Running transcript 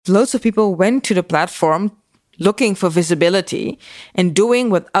Loads of people went to the platform looking for visibility and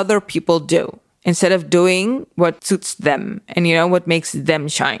doing what other people do instead of doing what suits them and, what makes them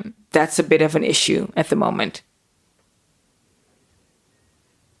shine. That's a bit of an issue at the moment.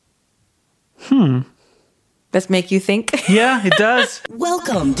 Does make you think? Yeah, it does.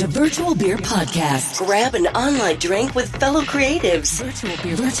 Welcome to Virtual Beer Podcast. Grab an online drink with fellow creatives.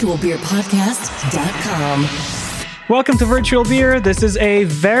 VirtualBeerPodcast.com. Welcome to Virtual Beer. This is a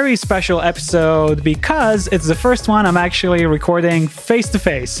very special episode because it's the first one I'm actually recording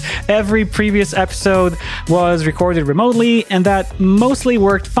face-to-face. Every previous episode was recorded remotely, and that mostly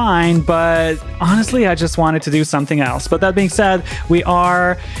worked fine, but honestly, I just wanted to do something else. But that being said, we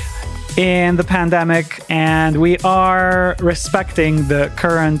are in the pandemic, and we are respecting the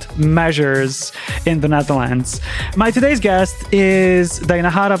current measures in the Netherlands. My today's guest is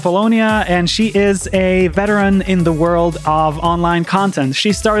Dainahara Polonia, and she is a veteran in the world of online content.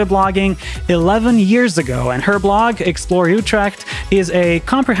 She started blogging 11 years ago, and her blog, Explore Utrecht, is a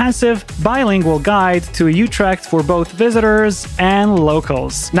comprehensive bilingual guide to Utrecht for both visitors and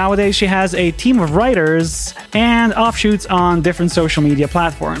locals. Nowadays, she has a team of writers and offshoots on different social media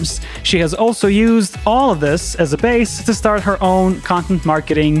platforms. She has also used all of this as a base to start her own content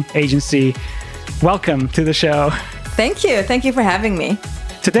marketing agency. Welcome to the show. Thank you. Thank you for having me.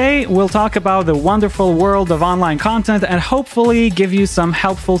 Today, we'll talk about the wonderful world of online content and hopefully give you some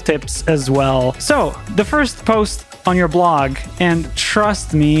helpful tips as well. So, the first post on your blog, and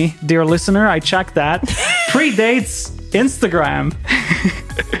trust me, dear listener, I checked that, predates Instagram.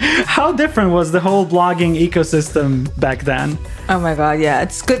 How different was the whole blogging ecosystem back then? Oh my God, yeah.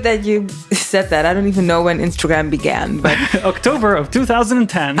 It's good that you said that. I don't even know when Instagram began, but October of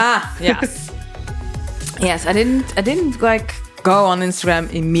 2010. Yes. Yes, I didn't go on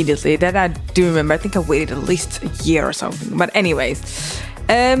Instagram immediately. That I do remember. I think I waited at least a year or something. But anyways,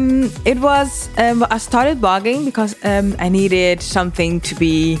 it was I started blogging because I needed something to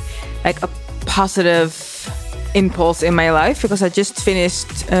be like a positive impulse in my life, because I just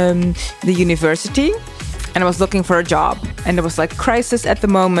finished the university and I was looking for a job, and there was like crisis at the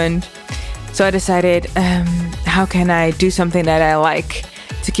moment. So I decided, how can I do something that I like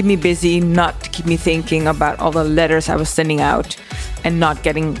to keep me busy, not to keep me thinking about all the letters I was sending out and not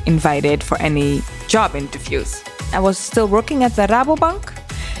getting invited for any job interviews. I was still working at the Rabobank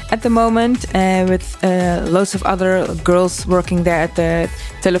at the moment with loads of other girls working there at the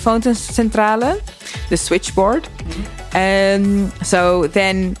telefooncentrale, the switchboard. So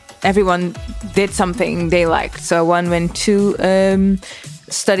then everyone did something they liked. So one went to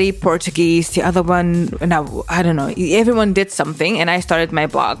study Portuguese, the other one, no, I don't know. Everyone did something, and I started my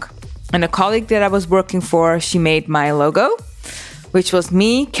blog. And a colleague that I was working for, she made my logo, which was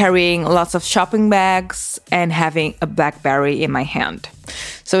me carrying lots of shopping bags and having a BlackBerry in my hand.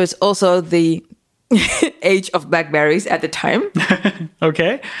 So it's also the age of BlackBerries at the time.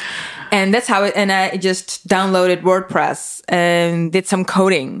 Okay. And that's how and I just downloaded WordPress and did some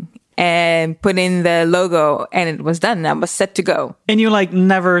coding and put in the logo, and it was done. I was set to go. And you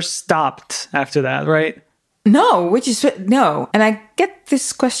never stopped after that, right? No, no. And I get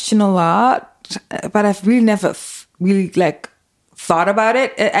this question a lot, but I've really never thought about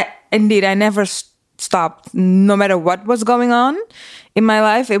it. Indeed, I never stopped, no matter what was going on in my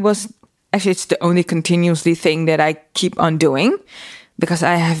life. It's the only continuously thing that I keep on doing. Because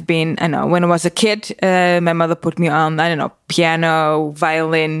I have been, when I was a kid, my mother put me on, piano,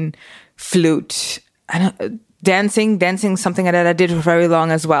 violin, flute, dancing, something like that. I did for very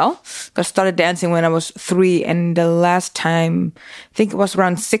long as well. I started dancing when I was 3, and the last time, I think it was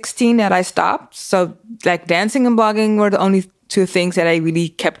around 16 that I stopped. So dancing and blogging were the only two things that I really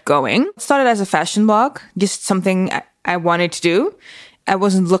kept going. It started as a fashion blog, just something I wanted to do. I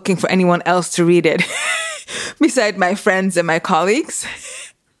wasn't looking for anyone else to read it. Beside my friends and my colleagues.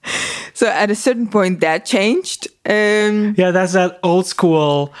 So at a certain point that changed. Yeah, that's that old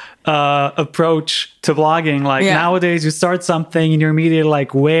school approach to blogging. Nowadays you start something and you're immediately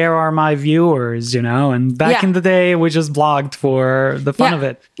where are my viewers, And back in the day, we just blogged for the fun of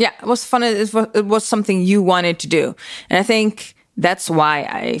it. Yeah, it was fun. It was something you wanted to do. And I think that's why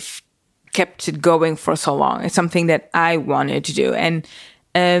I've kept it going for so long. It's something that I wanted to do. And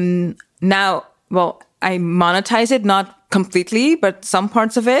now, I monetize it, not completely, but some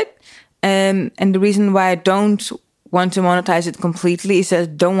parts of it. And the reason why I don't want to monetize it completely is that I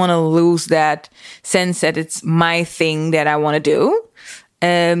don't want to lose that sense that it's my thing that I want to do.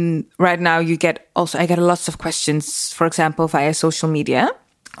 Right now, I get lots of questions, for example, via social media.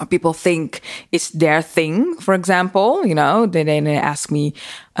 Or people think it's their thing, for example, they ask me,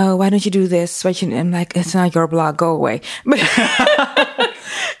 oh, why don't you do this? I'm like, it's not your blog, go away. But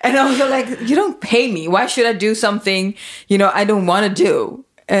And also like, you don't pay me. Why should I do something, I don't want to do?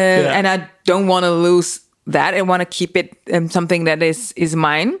 And I don't want to lose that. I want to keep it something that is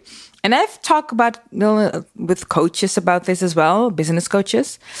mine. And I've talked about with coaches about this as well, business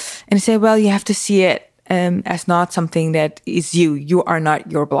coaches, and they say, well, you have to see it as not something that is you. You are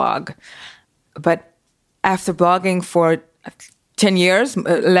not your blog. But after blogging for 10 years,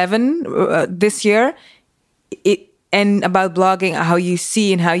 11 this year, and about blogging, how you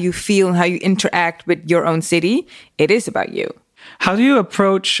see and how you feel and how you interact with your own city, it is about you. How do you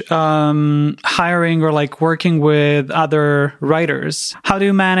approach hiring or like working with other writers? How do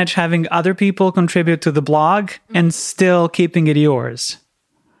you manage having other people contribute to the blog and still keeping it yours?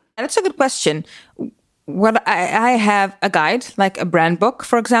 That's a good question. What I have a guide, like a brand book,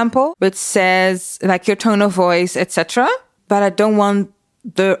 for example, which says like your tone of voice, etc. But I don't want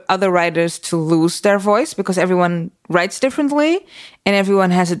the other writers to lose their voice because everyone writes differently and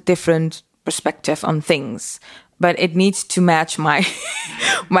everyone has a different perspective on things. But it needs to match my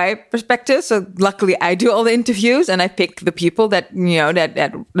my perspective. So luckily, I do all the interviews and I pick the people that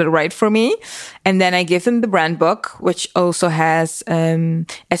that write for me, and then I give them the brand book, which also has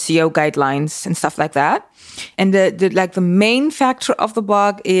SEO guidelines and stuff like that. And the main factor of the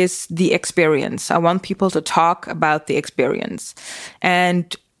blog is the experience. I want people to talk about the experience,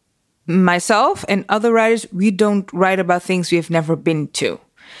 and myself and other writers, we don't write about things we have never been to.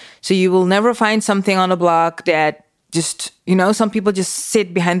 So you will never find something on a blog that just, some people just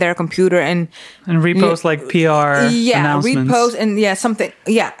sit behind their computer and repost like PR announcements. Repost and something.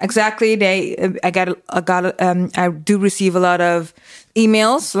 Yeah, exactly. I do receive a lot of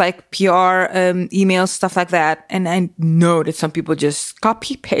emails, like PR emails, stuff like that. And I know that some people just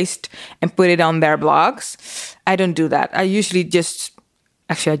copy, paste and put it on their blogs. I don't do that. I usually just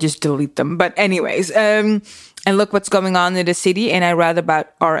delete them. But anyways, and look what's going on in the city, and I write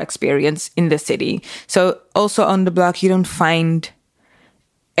about our experience in the city. So also on the blog, you don't find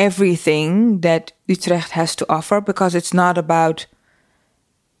everything that Utrecht has to offer because it's not about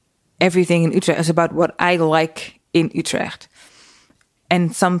everything in Utrecht. It's about what I like in Utrecht.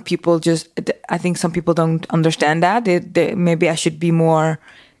 And some people I think some people don't understand that. Maybe I should be more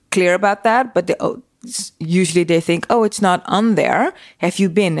clear about that, but usually they think, oh, it's not on there. Have you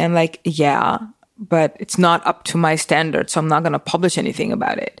been? I'm like, yeah, but it's not up to my standards, so I'm not going to publish anything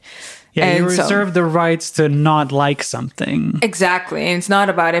about it. Yeah, and you reserve the rights to not like something. Exactly, and it's not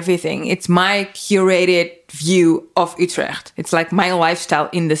about everything. It's my curated view of Utrecht. It's like my lifestyle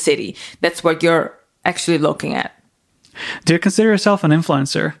in the city. That's what you're actually looking at. Do you consider yourself an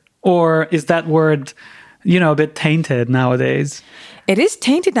influencer? Or is that word, a bit tainted nowadays? It is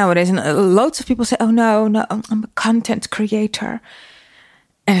tainted nowadays, and loads of people say, oh, no, I'm a content creator.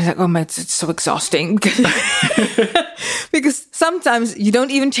 And it's like, oh my, it's so exhausting because sometimes you don't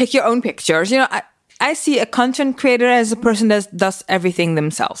even take your own pictures. I see a content creator as a person that does everything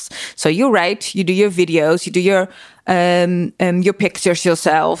themselves. So you write, you do your videos, you do your pictures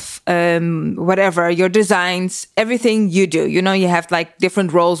yourself, whatever, your designs, everything you do. You have like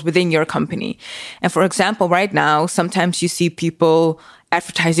different roles within your company. And for example, right now, sometimes you see people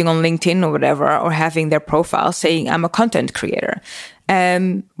advertising on LinkedIn or whatever, or having their profile saying, I'm a content creator.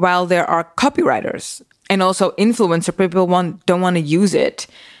 While there are copywriters and also influencer people don't want to use it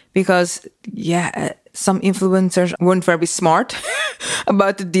because, some influencers weren't very smart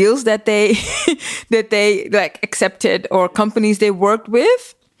about the deals that they like accepted or companies they worked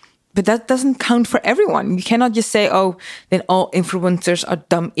with. But that doesn't count for everyone. You cannot just say, oh, then all influencers are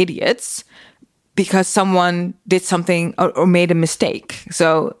dumb idiots because someone did something or made a mistake.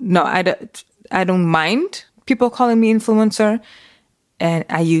 So no, I don't mind people calling me influencer. And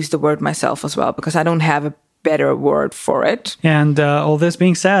I use the word myself as well because I don't have a better word for it. And all this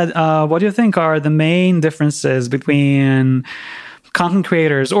being said, what do you think are the main differences between content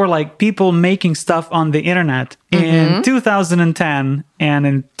creators or like people making stuff on the internet in 2010 and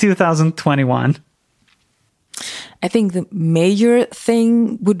in 2021? I think the major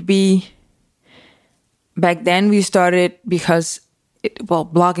thing would be back then we started because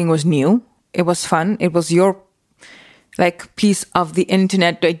blogging was new. It was fun. It was your piece of the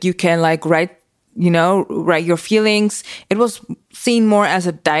internet that you can write your feelings. It was seen more as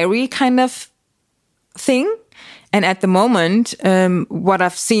a diary kind of thing. And at the moment, what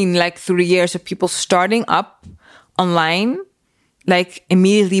I've seen through the years of people starting up online,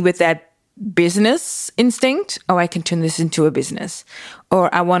 immediately with that business instinct, oh, I can turn this into a business,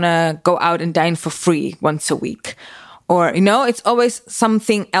 or I want to go out and dine for free once a week, or, it's always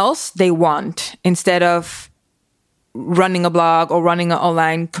something else they want instead of running a blog or running an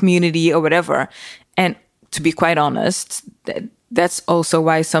online community or whatever. And to be quite honest, that's also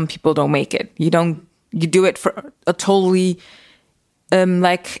why some people don't make it. You do it for a totally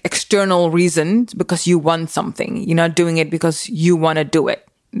like external reason because you want something. You're not doing it because you want to do it.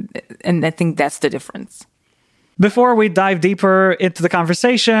 And I think that's the difference. Before we dive deeper into the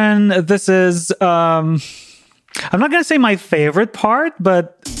conversation, this is, I'm not going to say my favorite part,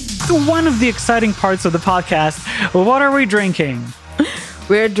 but one of the exciting parts of the podcast. What are we drinking?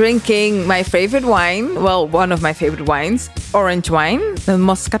 We're drinking my favorite wine. Well, one of my favorite wines, orange wine, the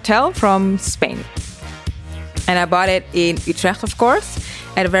Moscatel from Spain. And I bought it in Utrecht, of course,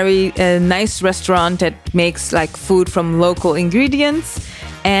 at a very nice restaurant that makes like food from local ingredients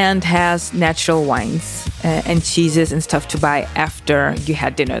and has natural wines and cheeses and stuff to buy after you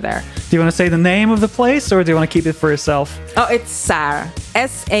had dinner there. Do you want to say the name of the place or do you want to keep it for yourself? Oh, it's Saar.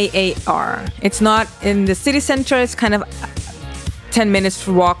 Saar. It's not in the city center. It's kind of 10 minutes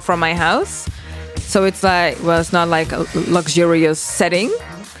walk from my house. So it's like, well, it's not like a luxurious setting,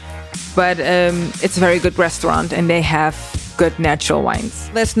 but it's a very good restaurant and they have good natural wines.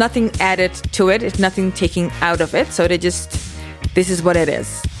 There's nothing added to it. It's nothing taken out of it. So this is what it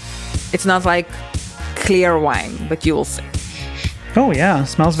is. It's not like clear wine, but you will see. Oh yeah,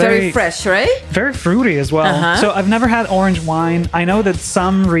 smells very fresh, right? Very fruity as well. Uh-huh. So I've never had orange wine. I know that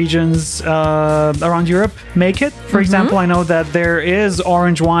some regions around Europe make it. For example, I know that there is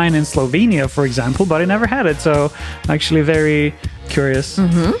orange wine in Slovenia, for example, but I never had it. So actually very curious.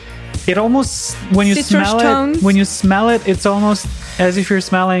 It almost, when you smell it, it's almost as if you're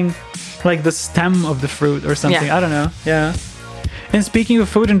smelling like the stem of the fruit or something. Yeah. I don't know. Yeah. And speaking of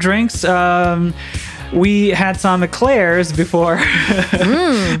food and drinks, we had some eclairs before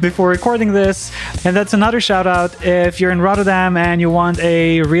recording this, and that's another shout out. If you're in Rotterdam and you want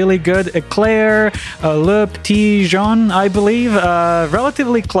a really good eclair, Le Petit Jean, I believe,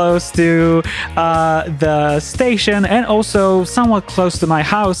 relatively close to the station and also somewhat close to my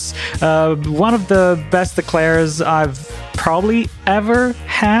house, one of the best eclairs I've probably ever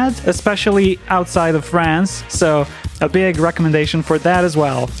had, especially outside of France. So a big recommendation for that as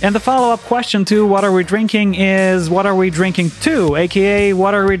well. And the follow-up question to what are we drinking is what are we drinking to, aka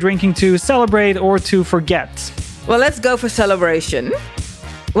what are we drinking to celebrate or to forget? Well, let's go for celebration.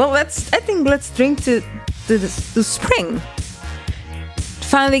 Well, let's drink to spring.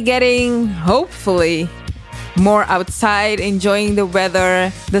 Finally getting, hopefully, more outside, enjoying the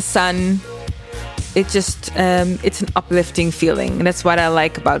weather, the sun. It just, it's an uplifting feeling. And that's what I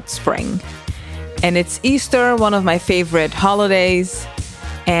like about spring. And it's Easter, one of my favorite holidays.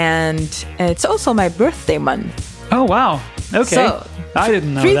 And it's also my birthday month. Oh, wow. Okay. So, I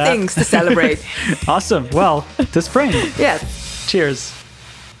didn't know that. 3 things to celebrate. Awesome. Well, to spring. Yes. Cheers.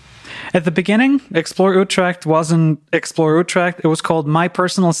 At the beginning, Explore Utrecht wasn't Explore Utrecht. It was called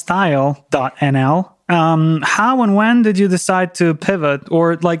mypersonalstyle.nl. How and when did you decide to pivot,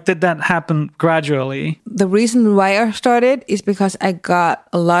 or like did that happen gradually? The reason why I started is because I got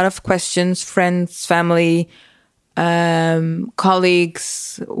a lot of questions, friends, family,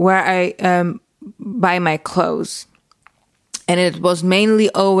 colleagues, where I buy my clothes. And it was mainly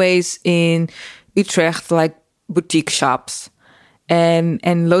always in Utrecht, like boutique shops.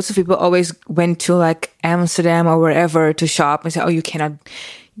 And loads of people always went to like Amsterdam or wherever to shop and say, oh, you cannot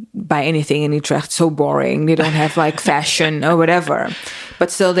buy anything in Utrecht, so boring. They don't have like fashion or whatever.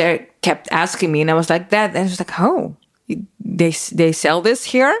 But still they kept asking me and I was like that. And I was like, oh, they sell this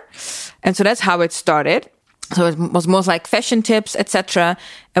here? And so that's how it started. So it was most like fashion tips, etc.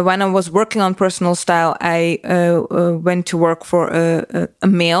 And when I was working on personal style, I went to work for a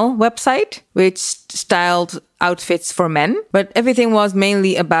male website, which styled outfits for men. But everything was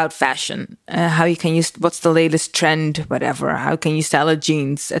mainly about fashion, how you can use, what's the latest trend, whatever, how can you style a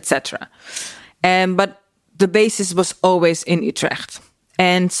jeans, etc. But the basis was always in Utrecht.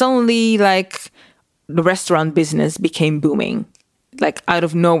 And suddenly, like, the restaurant business became booming. Like out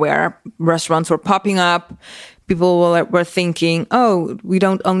of nowhere, restaurants were popping up. People were thinking, oh, we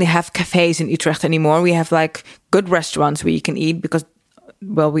don't only have cafes in Utrecht anymore. We have like good restaurants where you can eat because,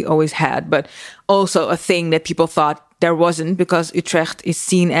 well, we always had, but also a thing that people thought there wasn't because Utrecht is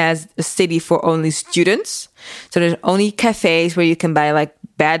seen as a city for only students. So there's only cafes where you can buy like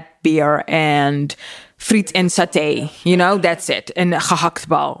bad beer and friet and saté, you know, that's it. And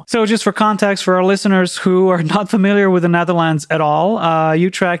gehaktbal. So just for context, for our listeners who are not familiar with the Netherlands at all,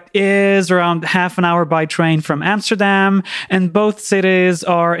 Utrecht is around half an hour by train from Amsterdam, and both cities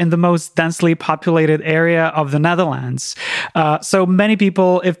are in the most densely populated area of the Netherlands. So many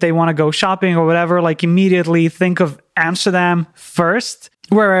people, if they want to go shopping or whatever, like immediately think of Amsterdam first.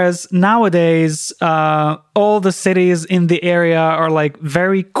 Whereas nowadays, all the cities in the area are like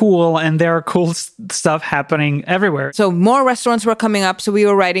very cool, and there are cool stuff happening everywhere. So more restaurants were coming up. So we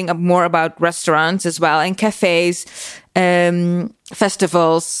were writing up more about restaurants as well, and cafes,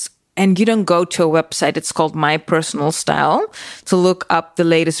 festivals. And you don't go to a website, it's called My Personal Style, to look up the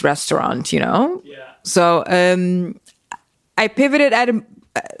latest restaurant, you know? Yeah. So I pivoted at it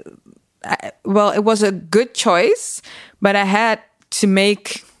was a good choice, but I had to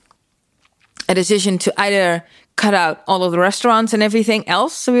make a decision to either cut out all of the restaurants and everything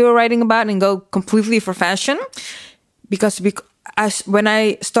else we were writing about and go completely for fashion. Because when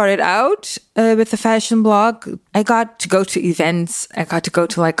I started out with the fashion blog, I got to go to events. I got to go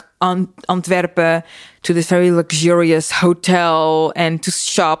to like Antwerpen, to this very luxurious hotel, and to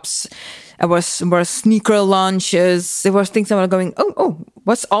shops. There were sneaker launches. There were things that were going, oh,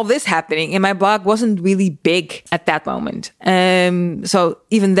 what's all this happening? And my blog wasn't really big at that moment. So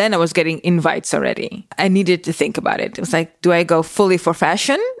even then I was getting invites already. I needed to think about it. It was like, do I go fully for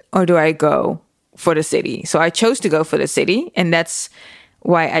fashion or do I go for the city? So I chose to go for the city. And that's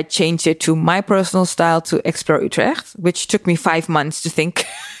why I changed it to My Personal Style to Explore Utrecht, which took me 5 months to think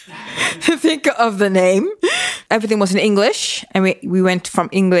of the name. Everything was in English, and we went from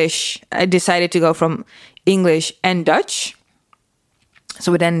English. I decided to go from English and Dutch.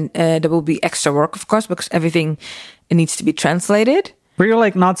 So then there will be extra work, of course, because everything needs to be translated. Were you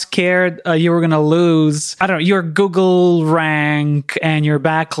like not scared you were going to lose, I don't know, your Google rank and your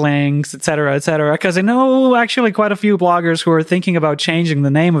backlinks, et cetera, et cetera? Because I know actually quite a few bloggers who are thinking about changing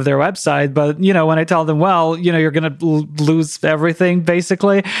the name of their website. But, you know, when I tell them, well, you know, you're going to lose everything,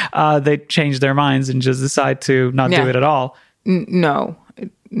 basically, they change their minds and just decide to not do it at all. No.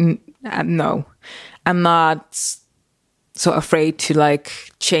 I'm not so afraid to like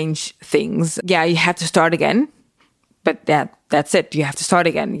change things. Yeah, you have to start again. But that's it. You have to start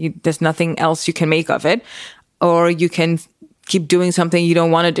again. There's nothing else you can make of it. Or you can keep doing something you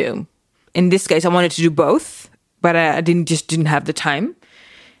don't want to do. In this case, I wanted to do both, but I didn't have the time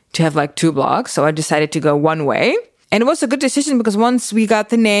to have like 2 blogs. So I decided to go one way. And it was a good decision because once we got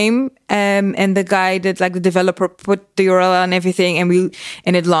the name and the guy that like the developer put the URL and everything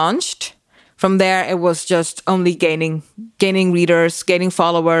and it launched. From there, it was just only gaining readers, gaining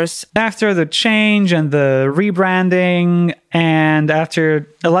followers. After the change and the rebranding, and after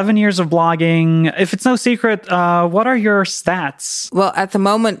 11 years of blogging, if it's no secret, what are your stats? Well, at the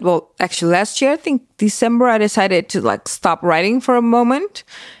moment, actually last year, I think December, I decided to like stop writing for a moment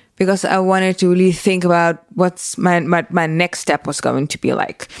because I wanted to really think about what's my next step was going to be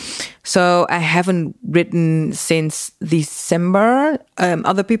like. So I haven't written since December.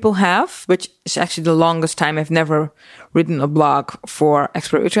 Other people have, which is actually the longest time I've never written a blog for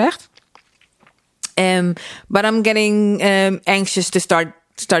Explore Utrecht. But I'm getting anxious to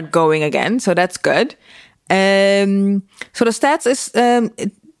start going again, so that's good. So the stats is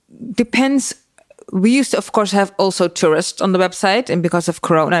it depends. We used to, of course, have also tourists on the website, and because of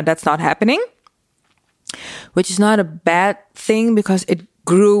Corona, that's not happening, which is not a bad thing because it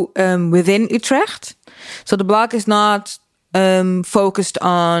grew within Utrecht. So the blog is not focused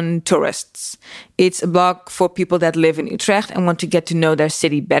on tourists. It's a blog for people that live in Utrecht and want to get to know their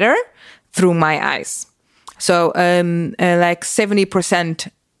city better through my eyes. So like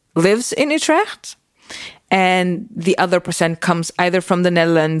 70% lives in Utrecht, and the other percent comes either from the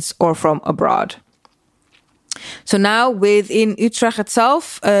Netherlands or from abroad. So now within Utrecht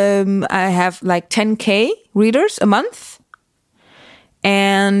itself, I have like 10K readers a month.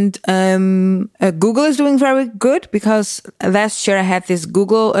 And Google is doing very good because last year I had this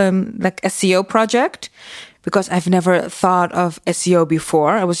Google like SEO project because I've never thought of SEO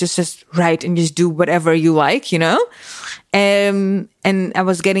before. I was just write and just do whatever you like, you know. And I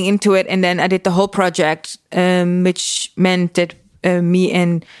was getting into it, and then I did the whole project, which meant that me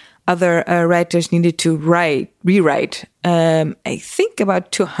and other writers needed to rewrite, I think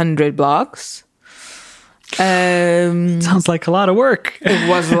about 200 blogs. Sounds like a lot of work. It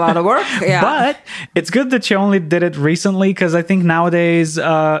was a lot of work, yeah. But it's good that you only did it recently, because I think nowadays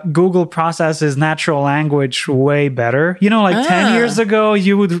Google processes natural language way better. You know, like 10 years ago,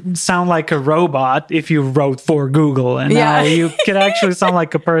 you would sound like a robot if you wrote for Google. And now you can actually sound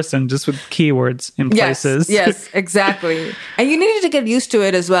like a person just with keywords in places. Yes, exactly. And you needed to get used to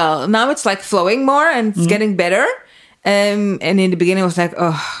it as well. Now it's like flowing more and it's getting better. And in the beginning, I was like,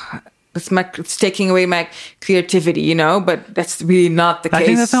 oh, it's taking away my creativity, you know, but that's really not the case. I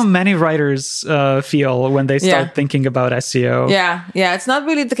think that's how many writers feel when they start thinking about SEO. Yeah, it's not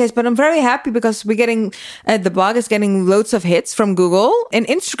really the case, but I'm very happy because we're getting, the blog is getting loads of hits from Google. And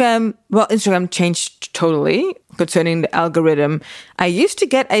Instagram changed totally concerning the algorithm. I used to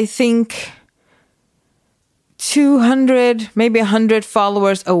get, I think, 200, maybe 100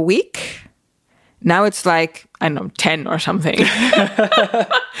 followers a week. Now it's like, I don't know, 10 or something.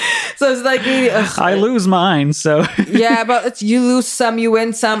 So it's like really... I lose mine, so... Yeah, but you lose some, you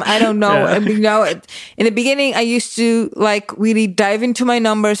win some. I don't know. Yeah. And, you know, in the beginning, I used to like really dive into my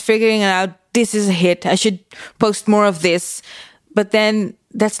numbers, figuring out this is a hit. I should post more of this. But then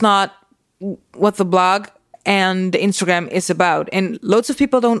that's not what the blog and Instagram is about. And loads of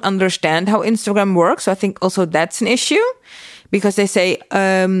people don't understand how Instagram works. So I think also that's an issue because they say...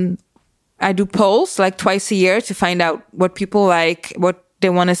 I do polls like twice a year to find out what people like, what they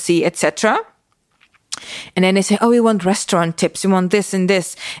want to see, etc. And then they say, oh, we want restaurant tips. We want this and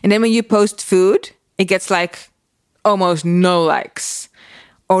this. And then when you post food, it gets like almost no likes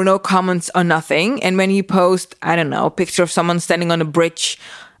or no comments or nothing. And when you post, I don't know, a picture of someone standing on a bridge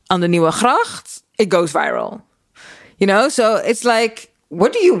on the Nieuwe Gracht, it goes viral. You know, so it's like,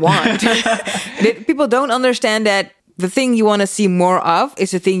 what do you want? People don't understand that the thing you want to see more of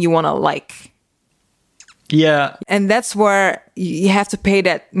is the thing you want to like. Yeah. And that's where you have to play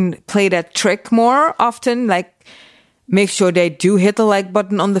that trick more often. Like, make sure they do hit the like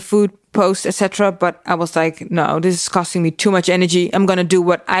button on the food post, etc. But I was like, no, this is costing me too much energy. I'm going to do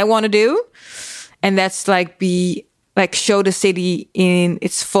what I want to do. And that's show the city in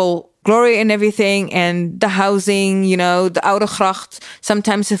its full glory and everything, and the housing, you know, the Oude Gracht,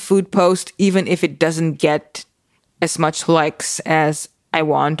 sometimes a food post, even if it doesn't get as much likes as I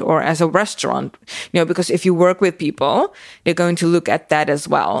want or as a restaurant, you know, because if you work with people, they're going to look at that as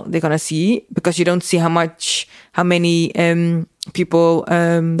well. They're going to see, because you don't see how many people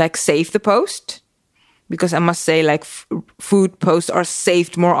like save the post. Because I must say, like, food posts are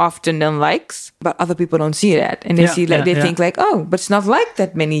saved more often than likes, but other people don't see that. And they think like, oh, but it's not liked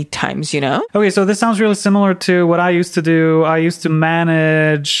that many times, you know? Okay, so this sounds really similar to what I used to do. I used to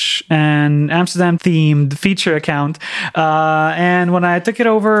manage an Amsterdam-themed feature account. And when I took it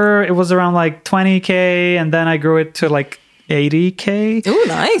over, it was around like 20K, and then I grew it to like 80K. Oh,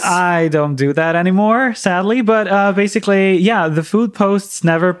 nice. I don't do that anymore, sadly. But basically, yeah, the food posts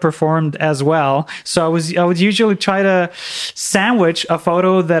never performed as well. So I would usually try to sandwich a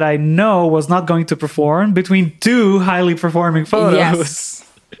photo that I know was not going to perform between two highly performing photos.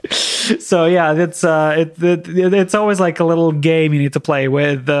 Yes. So yeah, it's always like a little game you need to play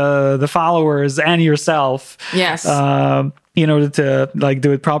with the followers and yourself. Yes. In order to like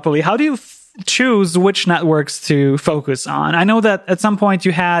do it properly. How do you choose which networks to focus on? I know that at some point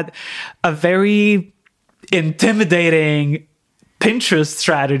you had a very intimidating Pinterest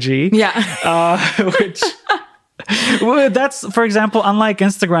strategy. Yeah. Which that's, for example, unlike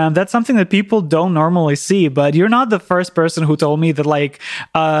Instagram, that's something that people don't normally see. But you're not the first person who told me that like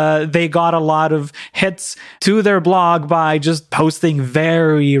they got a lot of hits to their blog by just posting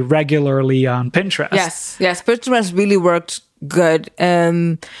very regularly on Pinterest. Yes. Pinterest really worked good.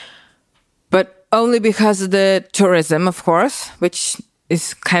 But only because of the tourism, of course, which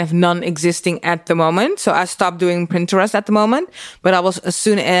is kind of non-existing at the moment. So I stopped doing Pinterest at the moment. But as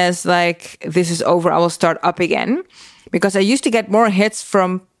soon as like this is over, I will start up again. Because I used to get more hits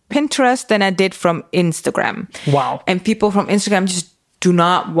from Pinterest than I did from Instagram. Wow. And people from Instagram just do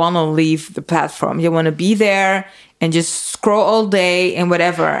not want to leave the platform. You want to be there and just scroll all day and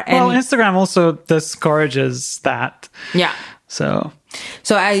whatever. And well, Instagram also discourages that. Yeah. So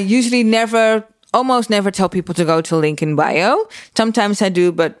I usually almost never tell people to go to link in bio. Sometimes I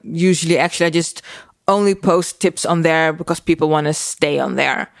do, but usually actually I just only post tips on there because people want to stay on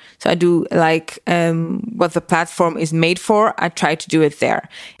there. So I do like what the platform is made for. I try to do it there.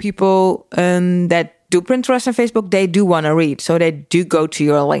 People that do Pinterest and Facebook, they do want to read. So they do go to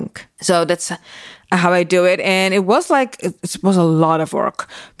your link. So that's how I do it. And it was a lot of work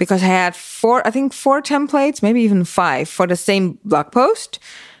because I had four templates, maybe even 5 for the same blog post,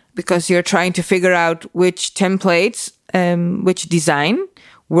 because you're trying to figure out which templates, which design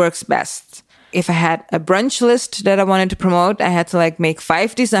works best. If I had a brunch list that I wanted to promote, I had to like make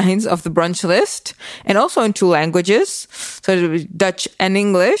 5 designs of the brunch list, and also in 2 languages. So it was Dutch and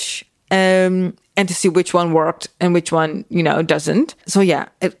English. And to see which one worked and which one, doesn't. So yeah,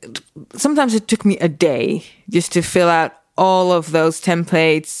 sometimes it took me a day just to fill out all of those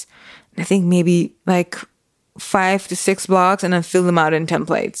templates. I think maybe like 5 to 6 blogs, and then fill them out in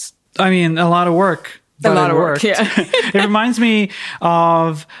templates. I mean, a lot of work. but lot it of work, worked. yeah. It reminds me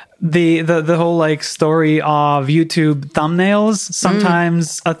of the whole like story of YouTube thumbnails.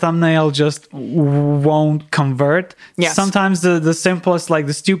 Sometimes a thumbnail just won't convert. Yes. Sometimes the simplest, like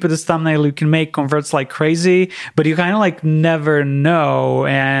the stupidest thumbnail you can make converts like crazy, but you kind of like never know.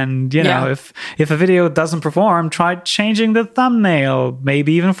 And you know, if a video doesn't perform, try changing the thumbnail,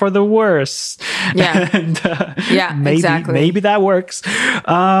 maybe even for the worse. Yeah. And, maybe, exactly. Maybe that works.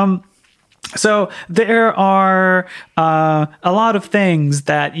 So there are a lot of things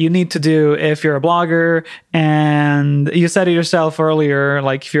that you need to do if you're a blogger, and you said it yourself earlier,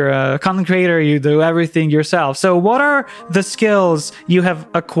 like if you're a content creator, you do everything yourself. So what are the skills you have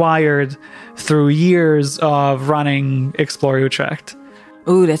acquired through years of running Explore Utrecht?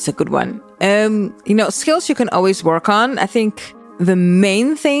 Ooh, that's a good one. Skills you can always work on. I think the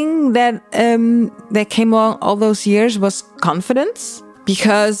main thing that came along all those years was confidence.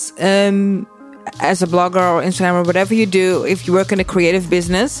 Because as a blogger or Instagram or whatever you do, if you work in a creative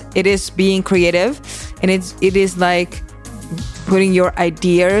business, it is being creative, and it is like putting your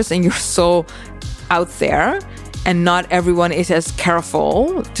ideas and your soul out there. And not everyone is as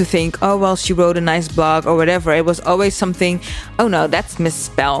careful to think, oh, well, she wrote a nice blog or whatever. It was always something, oh, no, that's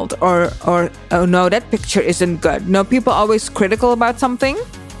misspelled. Or oh, no, that picture isn't good. No, people are always critical about something.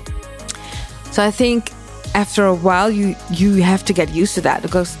 So I think after a while, you have to get used to that,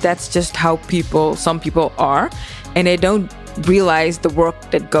 because that's just how some people are, and they don't realize the work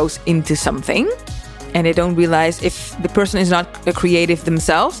that goes into something, and they don't realize if the person is not a creative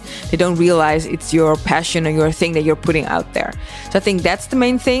themselves, they don't realize it's your passion or your thing that you're putting out there. So I think that's the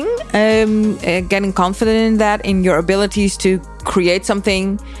main thing, getting confident in that, in your abilities to create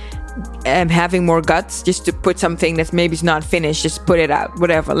something, and having more guts just to put something that's maybe not finished, just put it out,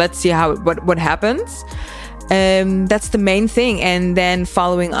 whatever. Let's see what happens. That's the main thing. And then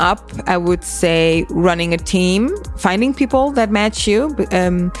following up, I would say running a team, finding people that match you.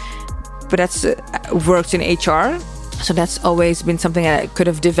 But that's worked in HR. So that's always been something that I could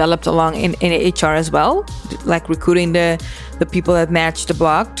have developed along in HR as well, like recruiting the people that match the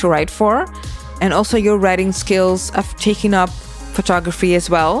blog to write for. And also your writing skills. I've taken up photography as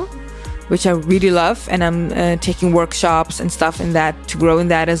well, which I really love. And I'm taking workshops and stuff in that to grow in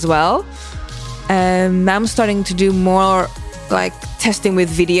that as well. Now I'm starting to do more like testing with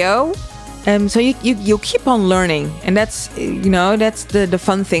video. So you keep on learning, and that's the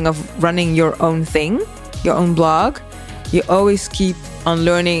fun thing of running your own thing, your own blog. You always keep on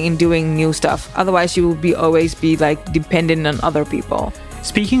learning and doing new stuff. Otherwise, you will always be like dependent on other people.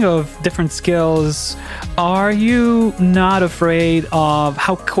 Speaking of different skills, are you not afraid of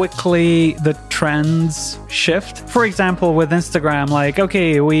how quickly the trends shift? For example, with Instagram, like,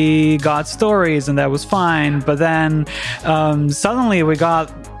 okay, we got stories and that was fine, but then suddenly we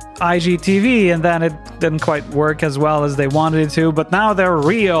got IGTV, and then it didn't quite work as well as they wanted it to, but now they're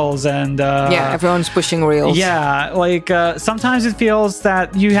reels, and everyone's pushing reels. Sometimes it feels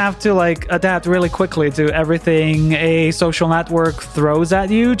that you have to like adapt really quickly to everything a social network throws at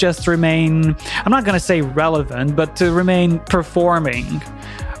you, just to remain, I'm not going to say relevant, but to remain performing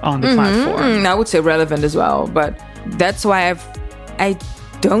on the platform. I would say relevant as well, but that's why I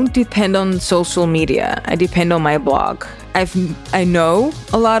don't depend on social media. I depend on my blog. I know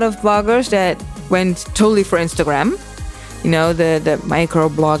a lot of bloggers that went totally for Instagram, the micro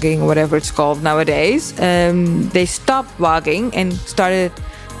blogging, whatever it's called nowadays. They stopped blogging and started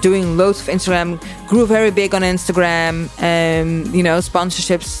doing loads of Instagram, grew very big on Instagram,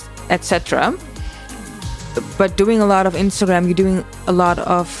 sponsorships, etc. But doing a lot of Instagram, you're doing a lot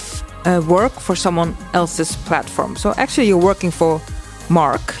of work for someone else's platform. So actually you're working for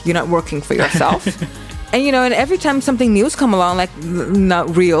Mark, you're not working for yourself. And every time something news come along, like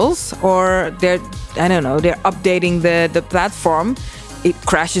not reels, or they're updating the platform, it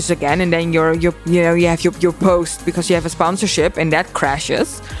crashes again, and then you have your post because you have a sponsorship, and that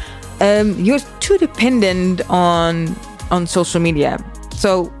crashes. You're too dependent on social media.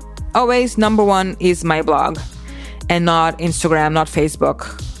 So always number one is my blog, and not Instagram, not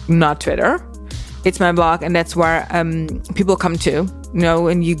Facebook, not Twitter. It's my blog, and that's where people come to.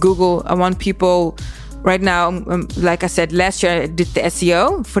 When you Google, I want people. Right now, like I said, last year I did the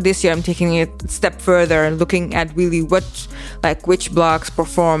SEO. For this year, I'm taking it a step further and looking at really which blogs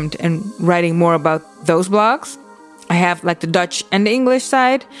performed and writing more about those blogs. I have like the Dutch and the English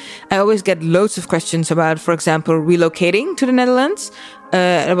side. I always get loads of questions about, for example, relocating to the Netherlands.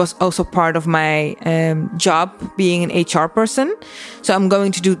 It was also part of my job being an HR person. So I'm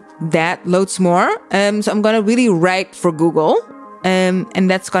going to do that loads more. So I'm going to really write for Google. And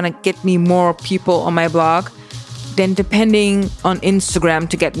that's going to get me more people on my blog than depending on Instagram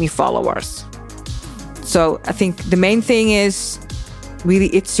to get me followers. So I think the main thing is really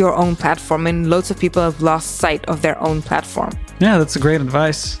it's your own platform, and loads of people have lost sight of their own platform. Yeah, that's a great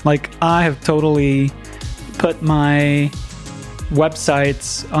advice. Like, I have totally put my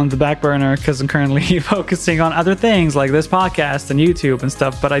websites on the back burner because I'm currently focusing on other things like this podcast and YouTube and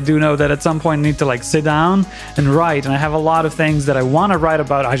stuff. But I do know that at some point I need to like sit down and write. And I have a lot of things that I want to write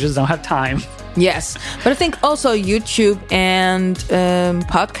about. I just don't have time. Yes. But I think also YouTube and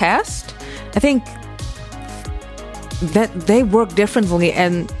podcast, I think that they work differently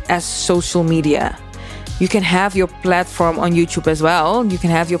and as social media. You can have your platform on YouTube as well. You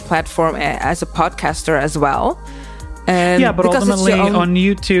can have your platform as a podcaster as well. Yeah, but ultimately on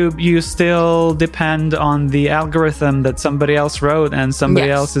YouTube, you still depend on the algorithm that somebody else wrote and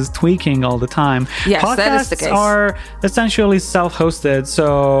somebody else is tweaking all the time. Yes, podcasts that is the case. Are essentially self-hosted,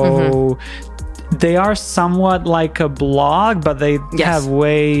 so they are somewhat like a blog, but they have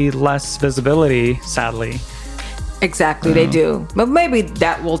way less visibility, sadly. Exactly, they do. But maybe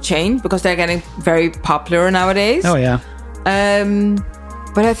that will change because they're getting very popular nowadays. Oh, yeah.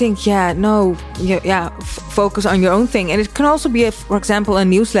 But I think, focus on your own thing. And it can also be, for example, a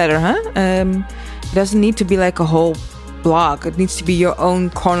newsletter, It doesn't need to be like a whole blog. It needs to be your own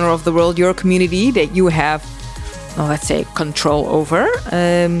corner of the world, your community that you have, let's say, control over.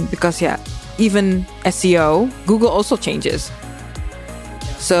 Because, even SEO, Google also changes.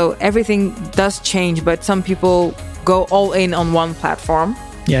 So everything does change, but some people go all in on one platform.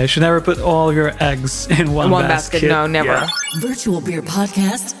 Yeah, you should never put all your eggs in one basket. No, never. Yeah.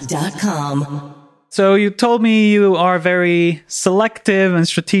 virtualbeerpodcast.com. So you told me you are very selective and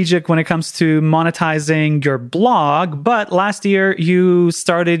strategic when it comes to monetizing your blog, but last year you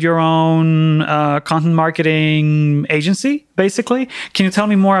started your own content marketing agency, basically. Can you tell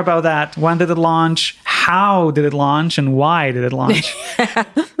me more about that? When did it launch? How did it launch? And why did it launch?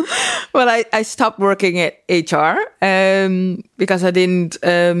 Well, I stopped working at HR because I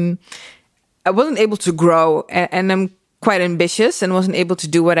wasn't able to grow, and I'm quite ambitious and wasn't able to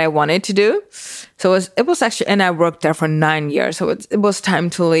do what I wanted to do. So it was actually, and I worked there for 9 years. So it was time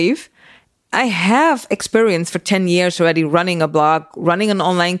to leave. I have experience for 10 years already running a blog, running an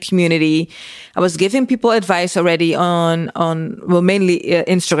online community. I was giving people advice already on mainly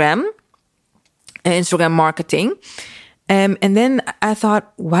Instagram marketing. And then I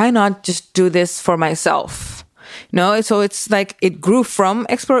thought, why not just do this for myself? So it's like it grew from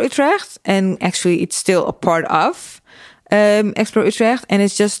Explore Utrecht, and actually it's still a part of Explore Utrecht, and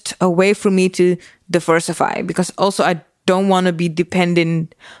it's just a way for me to diversify, because also I don't want to be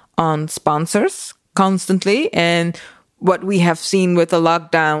dependent on sponsors constantly. And what we have seen with the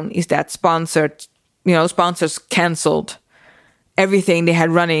lockdown is that sponsors canceled everything they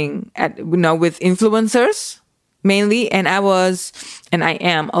had running with influencers mainly. And I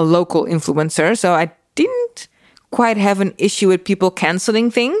am a local influencer, so I didn't quite have an issue with people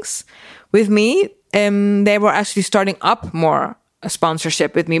canceling things with me. They were actually starting up more a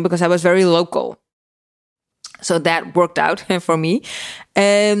sponsorship with me because I was very local. So that worked out for me.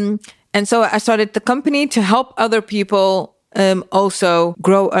 And so I started the company to help other people also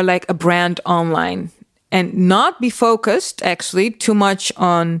grow a brand online and not be focused actually too much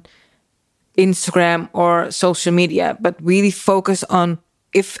on Instagram or social media, but really focus on,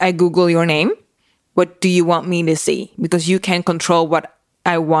 if I Google your name, what do you want me to see? Because you can control what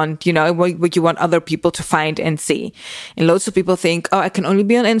I want, what you want other people to find and see. And loads of people think, I can only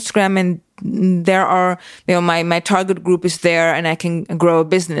be on Instagram, and there are, my target group is there and I can grow a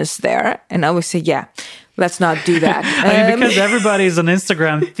business there. And I always say, let's not do that. Because everybody's on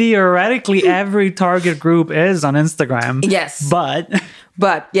Instagram, theoretically, every target group is on Instagram. Yes.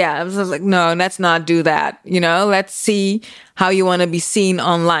 But I was like, no, let's not do that. Let's see how you want to be seen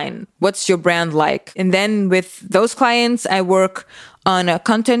online. What's your brand like? And then with those clients, I work on a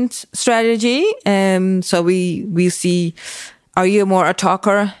content strategy. So we see, are you more a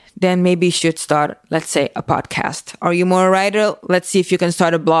talker? Then maybe you should start, let's say, a podcast. Are you more a writer? Let's see if you can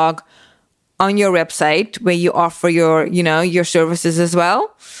start a blog on your website where you offer your services as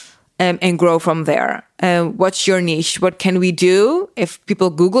well, and grow from there. What's your niche? What can we do if people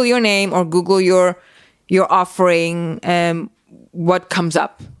Google your name or Google your offering? What comes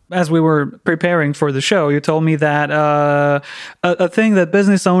up? As we were preparing for the show, you told me that a thing that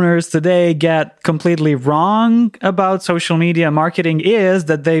business owners today get completely wrong about social media marketing is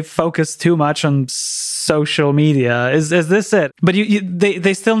that they focus too much on social media. Is this it? But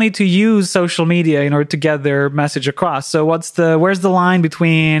they still need to use social media in order to get their message across. So where's the line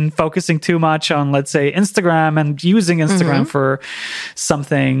between focusing too much on, let's say, Instagram and using Instagram for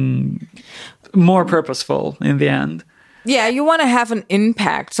something more purposeful in the end? Yeah, you want to have an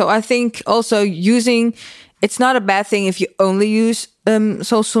impact. So I think also it's not a bad thing if you only use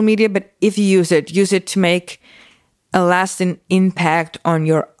social media, but if you use it to make a lasting impact on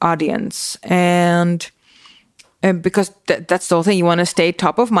your audience. And because that's the whole thing. You want to stay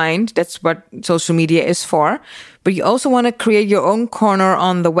top of mind. That's what social media is for. But you also want to create your own corner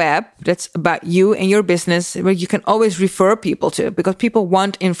on the web that's about you and your business, where you can always refer people to, because people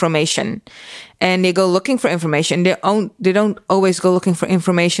want information and they go looking for information. They don't always go looking for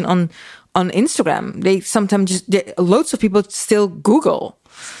information on Instagram. They sometimes loads of people still Google,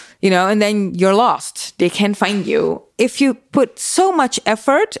 and then you're lost. They can't find you. If you put so much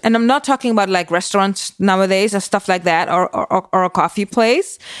effort, and I'm not talking about like restaurants nowadays or stuff like that, or a coffee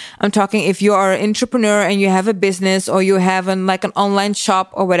place. I'm talking if you are an entrepreneur and you have a business, or you have an online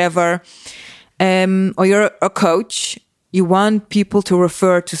shop or whatever, or you're a coach, you want people to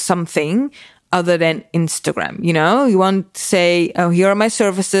refer to something other than Instagram. You want to say, oh, here are my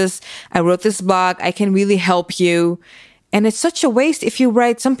services. I wrote this blog. I can really help you. And it's such a waste if you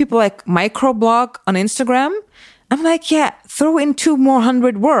write, some people like microblog on Instagram. I'm like, yeah, throw in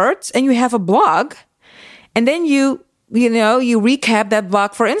 200 more words and you have a blog. And then you recap that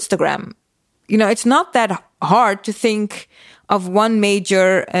blog for Instagram. It's not that hard to think of one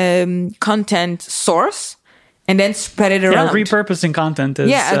major content source and then spread it around. Yeah, repurposing content is...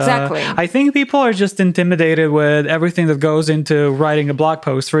 Yeah, exactly. I think people are just intimidated with everything that goes into writing a blog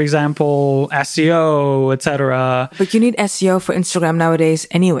post. For example, SEO, etc. But you need SEO for Instagram nowadays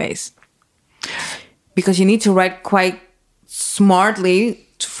anyways. Because you need to write quite smartly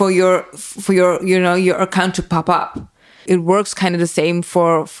for your account to pop up. It works kind of the same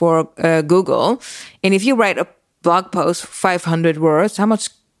for Google. And if you write a blog post, 500 words, how much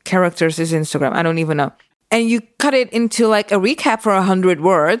characters is Instagram? I don't even know. And you cut it into like a recap for 100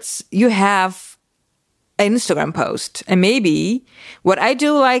 words, you have an Instagram post. And maybe what I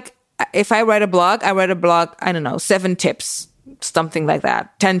do, like if I write a blog, I don't know, 7 tips, something like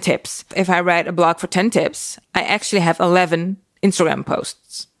that, 10 tips. If I write a blog for 10 tips, I actually have 11 Instagram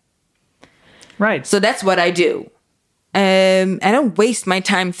posts. Right. So that's what I do. I don't waste my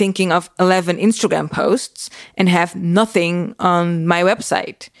time thinking of 11 Instagram posts and have nothing on my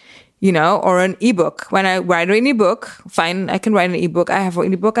website. Or an ebook. When I write an ebook, fine, I can write an ebook. I have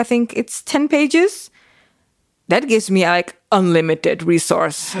an ebook, I think it's 10 pages. That gives me like unlimited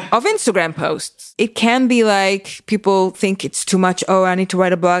resource of Instagram posts. It can be like people think it's too much. Oh, I need to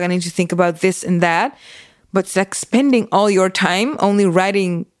write a blog. I need to think about this and that. But it's like spending all your time only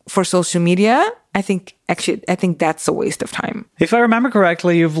writing for social media. I think that's a waste of time. If I remember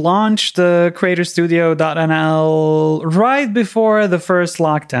correctly, you've launched the creatorstudio.nl right before the first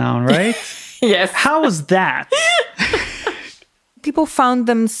lockdown, right? Yes. How was that? People found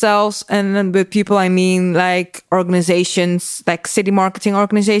themselves, and with people, I mean like organizations, like city marketing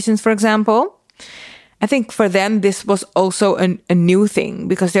organizations, for example. I think for them, this was also a new thing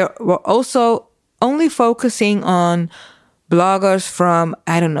because they were also only focusing on bloggers from,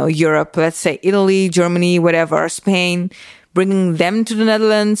 I don't know, Europe, let's say Italy, Germany, whatever, Spain, bringing them to the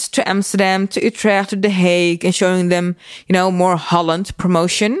Netherlands, to Amsterdam, to Utrecht, to The Hague, and showing them, more Holland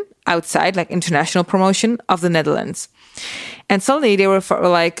promotion outside, like international promotion of the Netherlands. And suddenly they were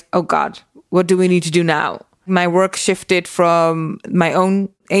like, oh God, what do we need to do now? My work shifted from my own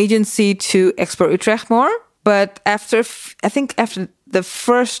agency to Explore Utrecht more. But after the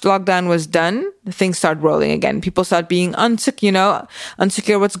first lockdown was done, things started rolling again. People start being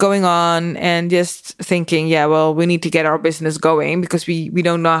unsecure what's going on, and just thinking, yeah, well, we need to get our business going because we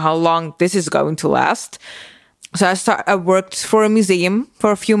don't know how long this is going to last. So I worked for a museum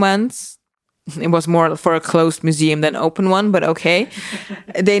for a few months. It was more for a closed museum than open one, but okay.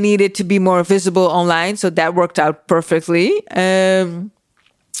 They needed to be more visible online, so that worked out perfectly.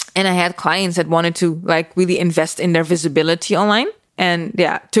 And I had clients that wanted to like really invest in their visibility online. And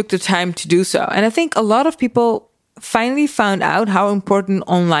yeah, took the time to do so. And I think a lot of people finally found out how important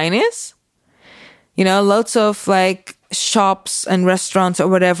online is. Lots of like shops and restaurants or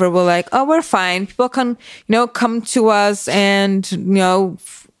whatever were like, oh, we're fine. People can, come to us and,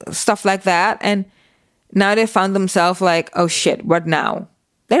 stuff like that. And now they found themselves like, oh shit, what now?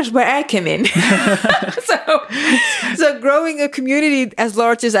 There's where I came in. So growing a community as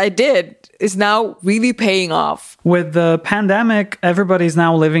large as I did is now really paying off. With the pandemic, everybody's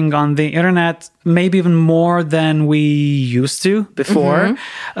now living on the internet, maybe even more than we used to before.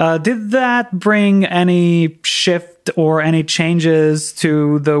 Mm-hmm. Did that bring any shift or any changes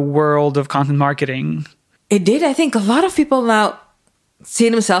to the world of content marketing? It did. I think a lot of people now see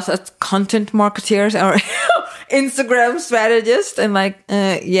themselves as content marketers or Instagram strategists, and like,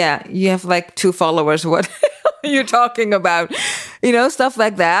 you have like 2 followers. What you're talking about? Stuff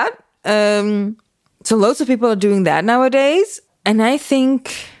like that. So loads of people are doing that nowadays. And I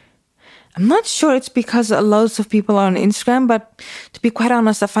think, I'm not sure it's because loads of people are on Instagram, but to be quite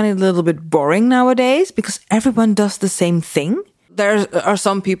honest, I find it a little bit boring nowadays because everyone does the same thing. There are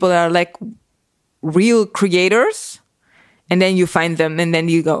some people that are like real creators, and then you find them and then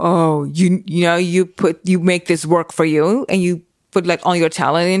you go, oh, you make this work for you and you put like all your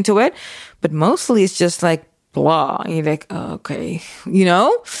talent into it. But mostly it's just like blah. And you're like, oh, okay,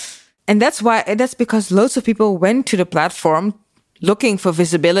 And that's because loads of people went to the platform looking for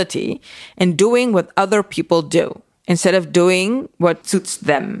visibility and doing what other people do instead of doing what suits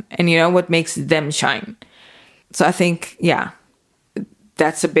them and, what makes them shine. So I think,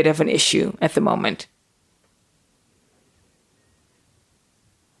 that's a bit of an issue at the moment.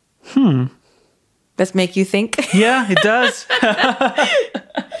 Does make you think? Yeah, it does.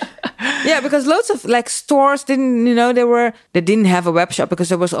 Yeah, because loads of like stores didn't, they didn't have a web shop because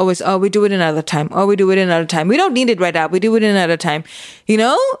there was always, we do it another time. We do it another time. We don't need it right now. We do it another time,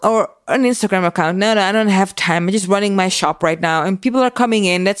 or an Instagram account. No, I don't have time. I'm just running my shop right now and people are coming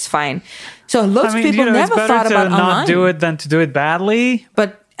in. That's fine. So loads of people never thought about online. It's better to not do it than to do it badly.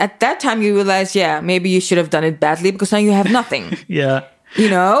 But at that time you realize, maybe you should have done it badly because now you have nothing. Yeah.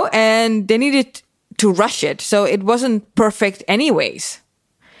 And they needed to rush it. So it wasn't perfect anyways.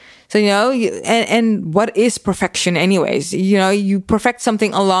 So, and what is perfection anyways? You perfect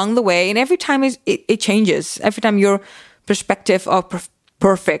something along the way and every time it changes. Every time your perspective of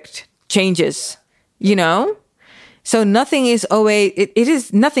perfect changes, So nothing is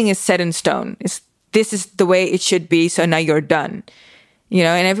always, nothing is set in stone. This is the way it should be. So now you're done,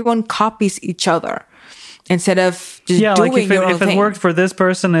 and everyone copies each other. Instead of just doing like if it worked for this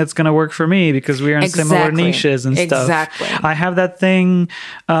person, it's going to work for me because we're in similar niches and stuff. Exactly. I have that thing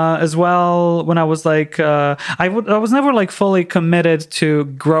as well when I was like, I was never like fully committed to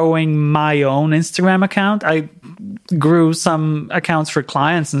growing my own Instagram account. I grew some accounts for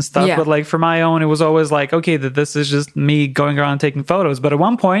clients and stuff, but like for my own, it was always like, okay, that this is just me going around taking photos. But at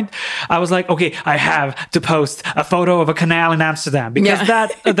one point I was like, okay, I have to post a photo of a canal in Amsterdam because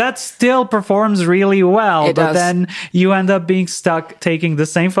that still performs really well. But then you end up being stuck taking the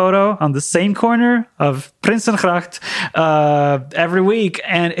same photo on the same corner of Prinsengracht every week.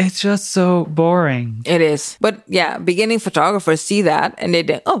 And it's just so boring. It is. But beginning photographers see that and they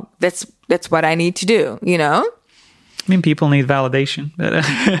think, oh, that's what I need to do, I mean, people need validation.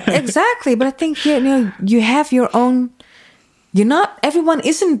 Exactly. But I think, you have your own, everyone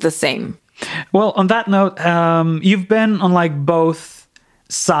isn't the same. Well, on that note, you've been on like both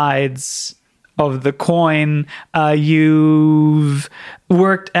sides of the coin. You've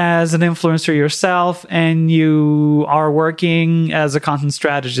worked as an influencer yourself and you are working as a content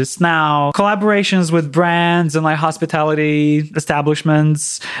strategist now. Collaborations with brands and like hospitality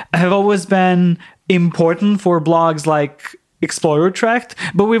establishments have always been important for blogs like Explore Utrecht,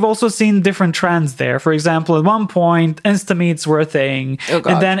 but we've also seen different trends there. For example, at one point, Instameets were a thing. Oh,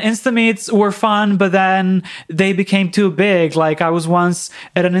 God. And then Instameets were fun, but then they became too big. Like I was once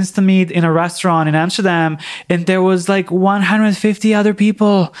at an Instameet in a restaurant in Amsterdam, and there was like 150 other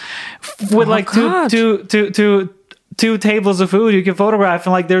people with two tables of food you can photograph.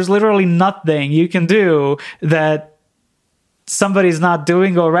 And like there's literally nothing you can do that somebody's not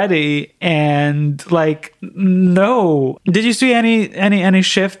doing already. And like, no. Did you see any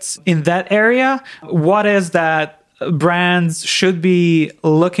shifts in that area? What is that brands should be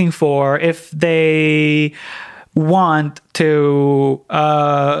looking for if they want to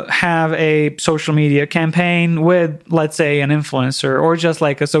have a social media campaign with, let's say, an influencer or just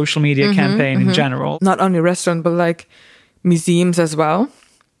like a social media campaign in general? Not only restaurant, but like museums as well.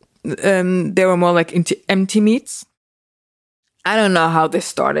 They were more like into empty meets. I don't know how this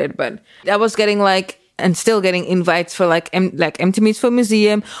started, but I was getting and still getting invites for like empty meets for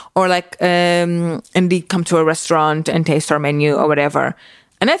museum or like, and they come to a restaurant and taste our menu or whatever.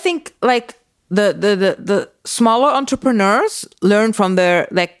 And I think like the smaller entrepreneurs learn from their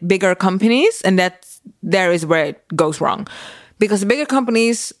like bigger companies, and there is where it goes wrong. Because the bigger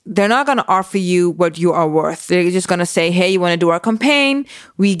companies, they're not going to offer you what you are worth. They're just going to say, hey, you want to do our campaign?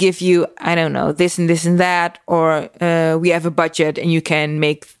 We give you, I don't know, this and this and that. Or we have a budget and you can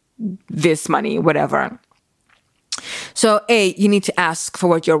make this money, whatever. So, you need to ask for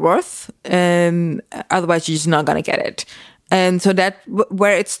what you're worth. Otherwise, you're just not going to get it. And so that's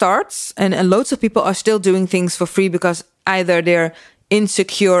where it starts. And loads of people are still doing things for free because either they're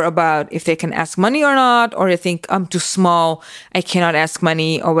insecure about if they can ask money or not, or they think I'm too small, I cannot ask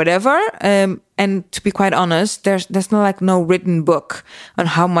money or whatever. And to be quite honest, there's no written book on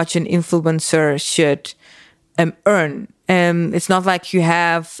how much an influencer should earn. It's not like you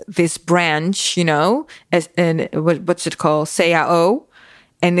have this branch, what's it called? CAO.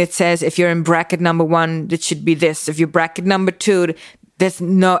 And it says, if you're in bracket number 1, it should be this. If you're bracket number 2,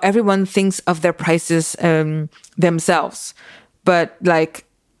 everyone thinks of their prices themselves. But like,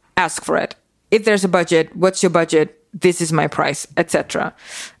 ask for it. If there's a budget, what's your budget? This is my price, etc.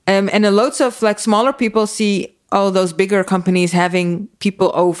 And loads of like smaller people see all those bigger companies having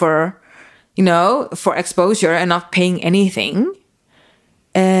people over, for exposure and not paying anything.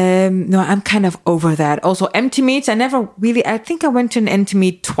 No, I'm kind of over that. Also, empty meets. I think I went to an empty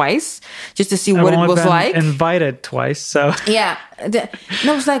meet twice just to see what it was like. Invited twice, so. Yeah. And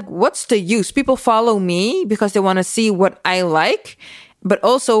I was like, what's the use? People follow me because they want to see what I like, but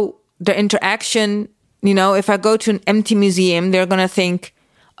also the interaction, if I go to an empty museum, they're going to think,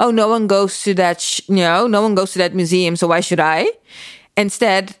 oh, no one goes to that, no one goes to that museum, so why should I?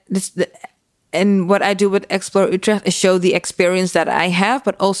 Instead, and what I do with Explore Utrecht is show the experience that I have,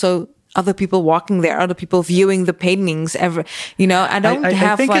 but also other people walking there, other people viewing the paintings. I think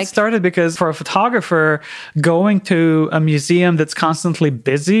it started because for a photographer, going to a museum that's constantly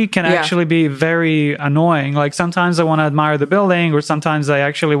busy can actually be very annoying. Like sometimes I want to admire the building, or sometimes I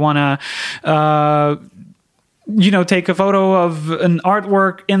actually want to take a photo of an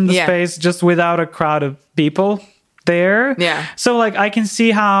artwork in the space just without a crowd of people there. Yeah. So like I can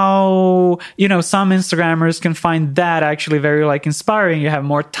see how, some Instagrammers can find that actually very like inspiring. You have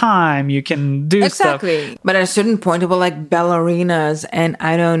more time, you can do stuff. Exactly. But at a certain point, it was like ballerinas and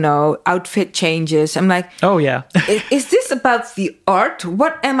I don't know, outfit changes. I'm like, oh yeah. Is this about the art?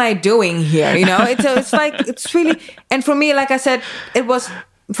 What am I doing here? It's like, it's really, and for me, like I said, it was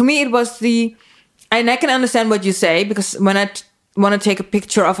the, and I can understand what you say, because when I want to take a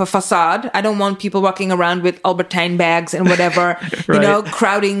picture of a facade, I don't want people walking around with Albertine bags and whatever, right.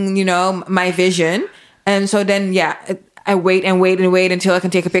 Crowding, my vision. And so then, I wait until I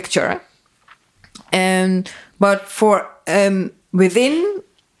can take a picture. But for within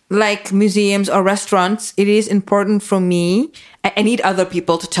like museums or restaurants, it is important for me. I need other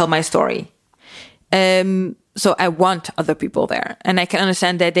people to tell my story. So I want other people there, and I can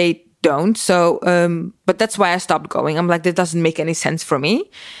understand that they don't. So, but that's why I stopped going. I'm like, that doesn't make any sense for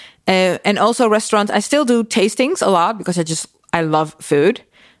me. And also restaurants, I still do tastings a lot because I love food.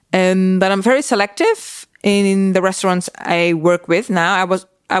 But I'm very selective in the restaurants I work with now.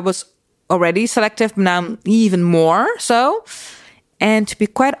 I was already selective, but now I'm even more so. And to be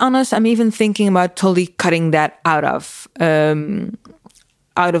quite honest, I'm even thinking about totally cutting that out of the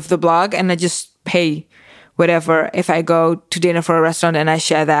blog, and I just pay whatever if I go to dinner for a restaurant and I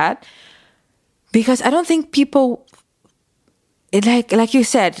share that. Because I don't think people, like you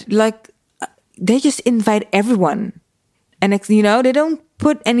said, like they just invite everyone. And, they don't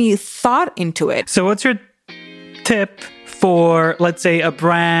put any thought into it. So what's your tip for, let's say, a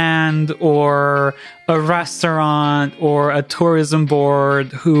brand or a restaurant or a tourism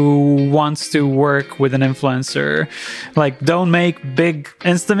board who wants to work with an influencer? Like, don't make big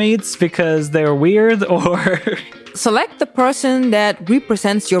Instameets because they're weird, or select the person that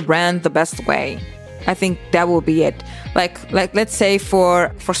represents your brand the best way. I think that will be it. Like let's say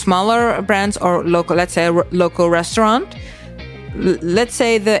for smaller brands or local, let's say a local restaurant, let's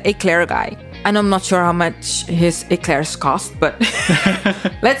say the Eclair guy. And I'm not sure how much his eclairs cost, but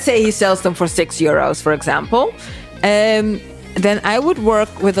let's say he sells them for €6, for example. Then I would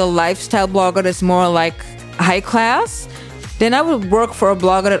work with a lifestyle blogger that's more like high class. Then I would work for a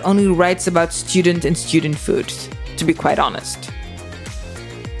blogger that only writes about student and student food, to be quite honest.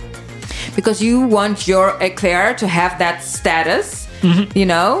 Because you want your eclair to have that status,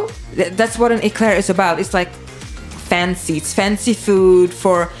 That's what an eclair is about. It's like fancy. It's fancy food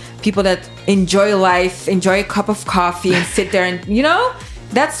for people that enjoy life, enjoy a cup of coffee and sit there and,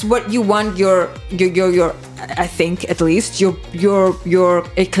 that's what you want your I think at least your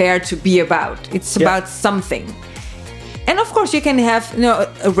eclair to be about. It's about something. And of course you can have,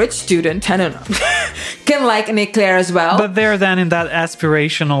 a rich student, I don't know, can like an eclair as well. But they're then in that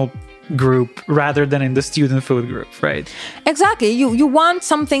aspirational group rather than in the student food group, right? Exactly. You want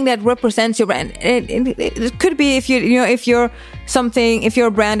something that represents your brand. It could be if you're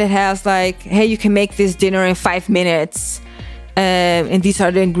a brand that has like, hey, you can make this dinner in 5 minutes, and these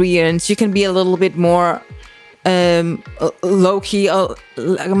are the ingredients. You can be a little bit more low key.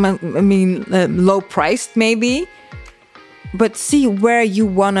 Low priced maybe. But see where you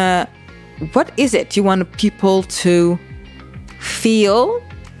wanna. What is it you want people to feel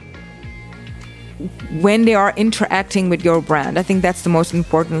when they are interacting with your brand? I think that's the most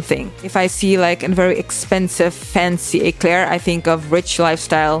important thing. If I see like a very expensive, fancy eclair, I think of rich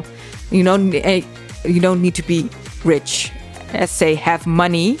lifestyle, you don't need to be rich, let's say have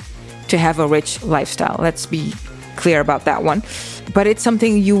money to have a rich lifestyle. Let's be clear about that one. But it's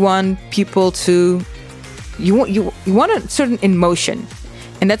something you want people to, you want a certain emotion.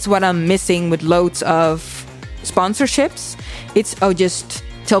 And that's what I'm missing with loads of sponsorships. It's, just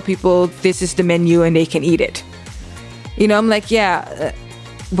tell people this is the menu and they can eat it. You know, I'm like,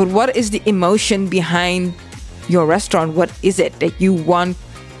 but what is the emotion behind your restaurant? What is it that you want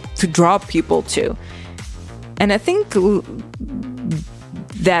to draw people to? And I think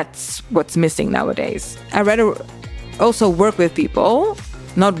that's what's missing nowadays. I rather also work with people,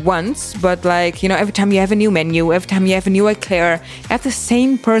 not once, but like, you know, every time you have a new menu, every time you have a new eclair, have the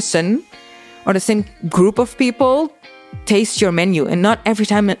same person or the same group of people taste your menu, and not every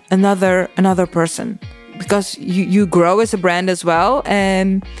time another person, because you grow as a brand as well,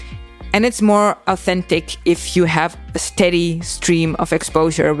 and it's more authentic if you have a steady stream of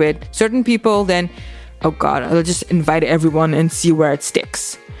exposure with certain people. Then, oh God, I'll just invite everyone and see where it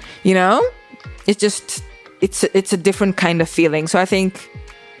sticks. You know, it's a different kind of feeling. So I think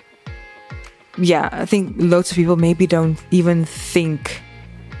loads of people maybe don't even think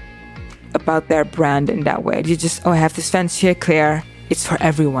about their brand in that way. You just, I have this fancy eclair, it's for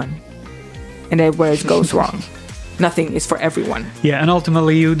everyone. And then where it goes wrong. Nothing is for everyone. Yeah, and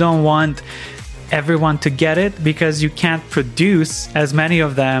ultimately you don't want everyone to get it because you can't produce as many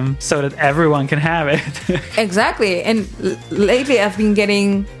of them so that everyone can have it. Exactly. And lately I've been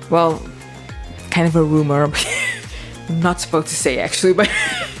getting, well, kind of a rumor. I'm not supposed to say actually, but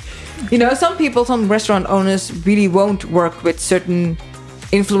you know, some restaurant owners really won't work with certain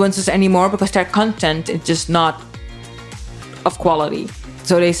influencers anymore because their content is just not of quality.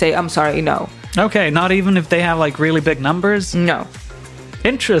 So they say, I'm sorry, no. Okay, not even if they have like really big numbers? No.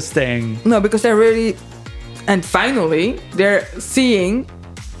 Interesting. No, because they're really, and finally, they're seeing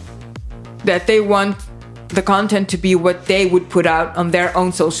that they want the content to be what they would put out on their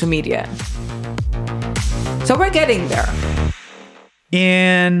own social media. So we're getting there.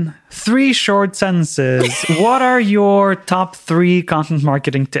 In 3 short sentences, what are your top 3 content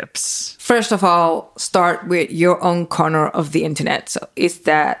marketing tips? First of all, start with your own corner of the internet. So is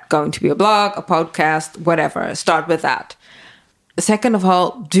that going to be a blog, a podcast, whatever? Start with that. Second of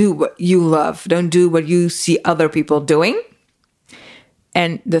all, do what you love. Don't do what you see other people doing.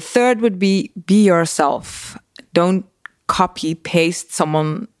 And the third would be yourself. Don't copy paste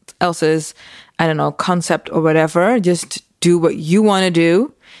someone else's, concept or whatever. Just do what you want to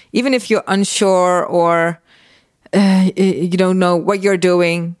do. Even if you're unsure or you don't know what you're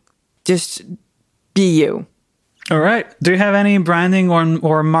doing, just be you. All right. Do you have any branding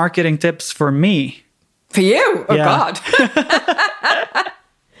or marketing tips for me? For you? Oh, yeah. God.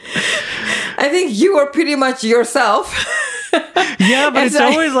 I think you are pretty much yourself. Yeah, but it's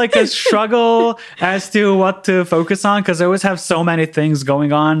always like a struggle as to what to focus on because I always have so many things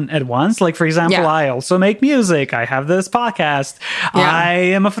going on at once. Like, for example, I also make music. I have this podcast. Yeah. I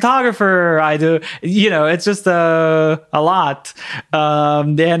am a photographer. I do, it's just a lot.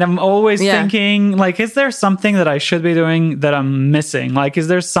 And I'm always thinking, like, is there something that I should be doing that I'm missing? Like, is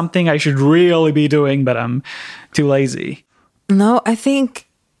there something I should really be doing, but I'm too lazy? No, I think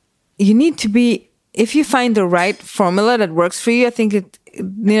you need to be, if you find the right formula that works for you, I think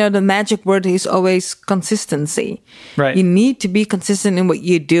the magic word is always consistency. Right. You need to be consistent in what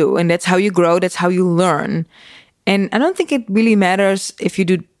you do, and that's how you grow. That's how you learn. And I don't think it really matters if you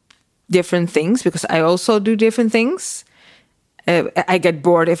do different things, because I also do different things. I get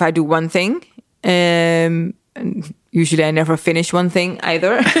bored if I do one thing. And usually I never finish one thing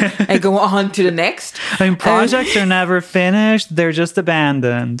either. I go on to the next. I mean, projects are never finished. They're just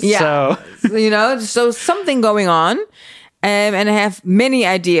abandoned. Yeah. So something going on. And I have many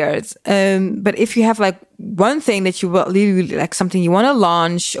ideas. But if you have like one thing that you really like, something you want to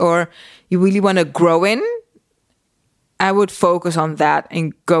launch or you really want to grow in, I would focus on that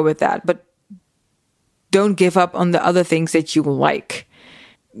and go with that. But don't give up on the other things that you like.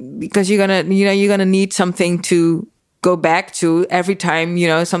 Because you're gonna need something to go back to every time.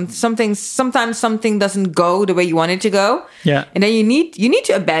 Sometimes something doesn't go the way you want it to go. Yeah, and then you need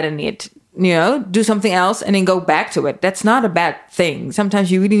to abandon it. Do something else and then go back to it. That's not a bad thing.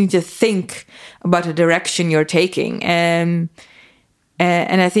 Sometimes you really need to think about the direction you're taking, and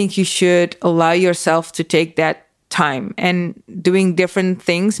I think you should allow yourself to take that time. And doing different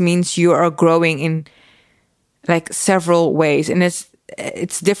things means you are growing in like several ways, and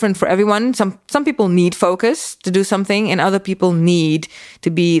it's different for everyone. Some people need focus to do something, and other people need to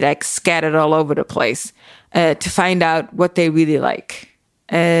be like scattered all over the place to find out what they really like.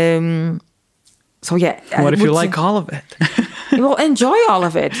 So yeah. What if you like all of it? Well, enjoy all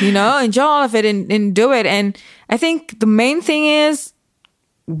of it, enjoy all of it and do it. And I think the main thing is,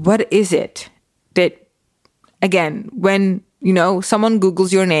 what is it that, again, when, someone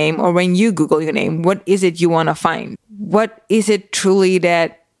Googles your name or when you Google your name, what is it you want to find? What is it truly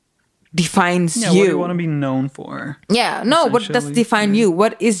that defines you? What do you want to be known for? Yeah, no, what does define you?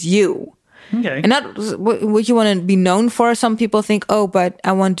 What is you? Okay. And not what you want to be known for. Some people think, but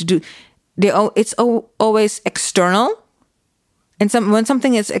I want to do... It's always external. And when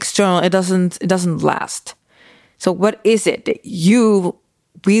something is external, it doesn't last. So what is it that you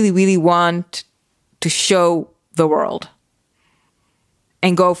really, really want to show the world?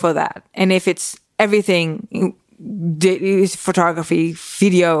 And go for that. And if it's everything, is photography,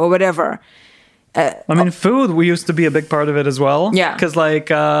 video, or whatever. Food used to be a big part of it as well. Yeah. Because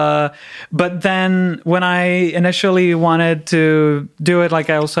but then when I initially wanted to do it,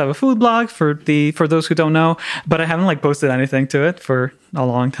 I also have a food blog for those who don't know, but I haven't posted anything to it for a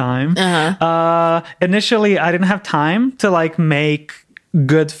long time. Initially, I didn't have time to make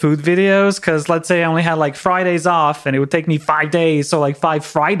good food videos, because let's say I only had Fridays off and it would take me 5 days. So 5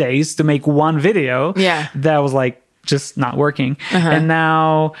 Fridays to make one video. Yeah. That was just not working. And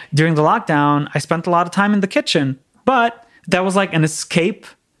now during the lockdown, I spent a lot of time in the kitchen, but that was an escape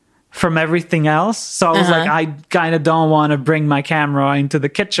from everything else. So I was I kind of don't want to bring my camera into the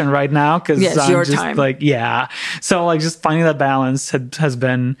kitchen right now, because I'm your just time. So just finding that balance has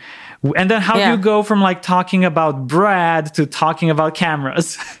been. And then how do you go from talking about bread to talking about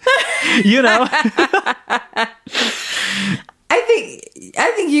cameras?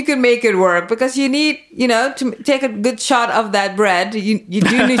 I think you can make it work, because you need, to take a good shot of that bread. You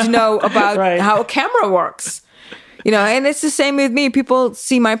do need to know about how a camera works, and it's the same with me. People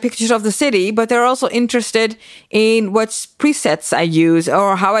see my pictures of the city, but they're also interested in what presets I use,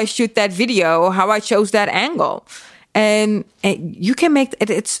 or how I shoot that video, or how I chose that angle. And you can make it.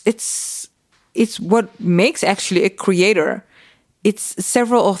 It's what makes actually a creator. It's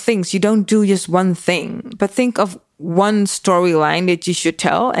several things. You don't do just one thing, but think of one storyline that you should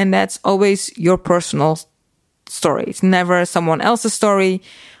tell, and that's always your personal story. It's never someone else's story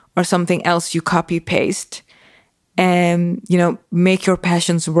or something else you copy paste. And make your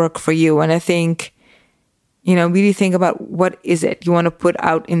passions work for you. And I think really think about, what is it you want to put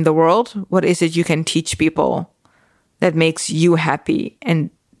out in the world? What is it you can teach people that makes you happy? And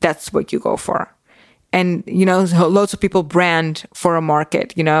that's what you go for. And loads of people brand for a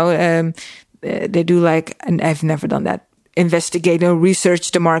market. They do and I've never done that. Investigate or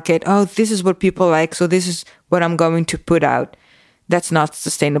research the market. Oh, this is what people like, so this is what I'm going to put out. That's not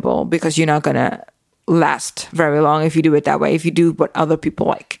sustainable, because you're not gonna last very long if you do it that way. If you do what other people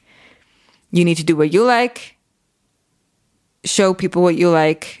like, you need to do what you like, show people what you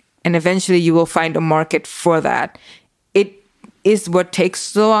like, and eventually you will find a market for that. It is what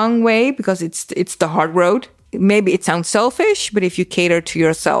takes the long way, because it's the hard road. Maybe it sounds selfish, but if you cater to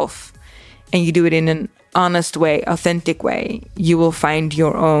yourself and you do it in an honest way, authentic way, you will find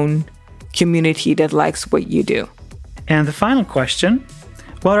your own community that likes what you do. And the final question,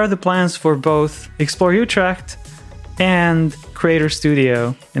 what are the plans for both Explore Utrecht and Creator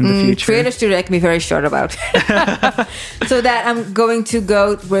Studio in the future? Creator Studio I can be very short about. So that I'm going to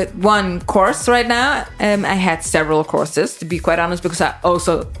go with one course right now. I had several courses, to be quite honest, because I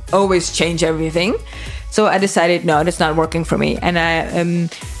also always change everything. So I decided, no, that's not working for me. And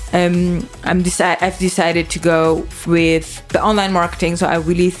I've decided to go with the online marketing. So I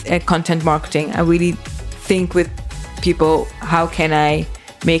really content marketing. I really think with people, how can I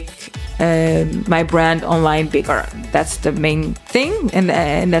make my brand online bigger? That's the main thing, and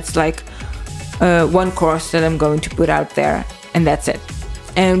that's one course that I'm going to put out there, and that's it.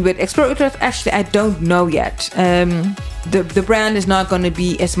 And with Explore Utrecht, actually, I don't know yet. The brand is not going to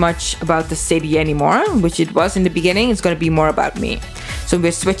be as much about the city anymore, which it was in the beginning. It's going to be more about me. So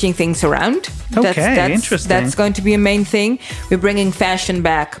we're switching things around. Okay, interesting. That's going to be a main thing. We're bringing fashion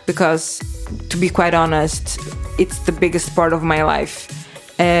back because, to be quite honest, it's the biggest part of my life.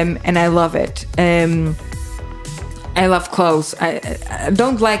 And I love it. I love clothes. I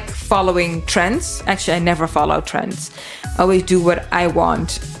don't like following trends. Actually, I never follow trends. I always do what I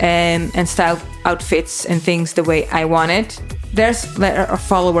want and style outfits and things the way I want it. There are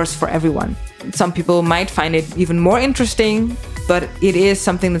followers for everyone. Some people might find it even more interesting, but it is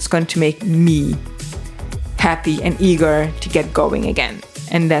something that's going to make me happy and eager to get going again.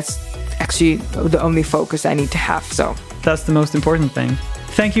 And that's actually the only focus I need to have. So that's the most important thing.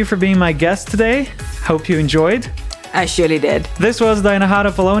 Thank you for being my guest today. Hope you enjoyed. I surely did. This was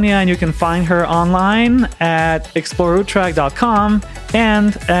Dayanahara Polonia, and you can find her online at exploreutrecht.com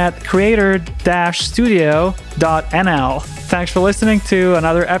and at creator-studio.nl. Thanks for listening to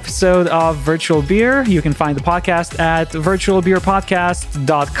another episode of Virtual Beer. You can find the podcast at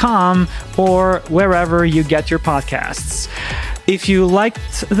virtualbeerpodcast.com or wherever you get your podcasts. If you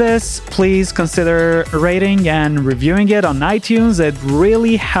liked this, please consider rating and reviewing it on iTunes. It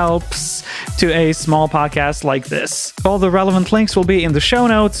really helps to a small podcast like this. All the relevant links will be in the show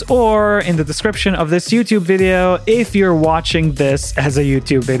notes or in the description of this YouTube video if you're watching this as a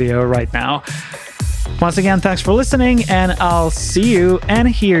YouTube video right now. Once again, thanks for listening, and I'll see you and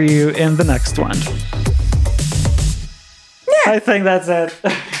hear you in the next one. Yeah. I think that's it.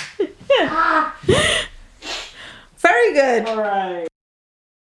 Very good. All right.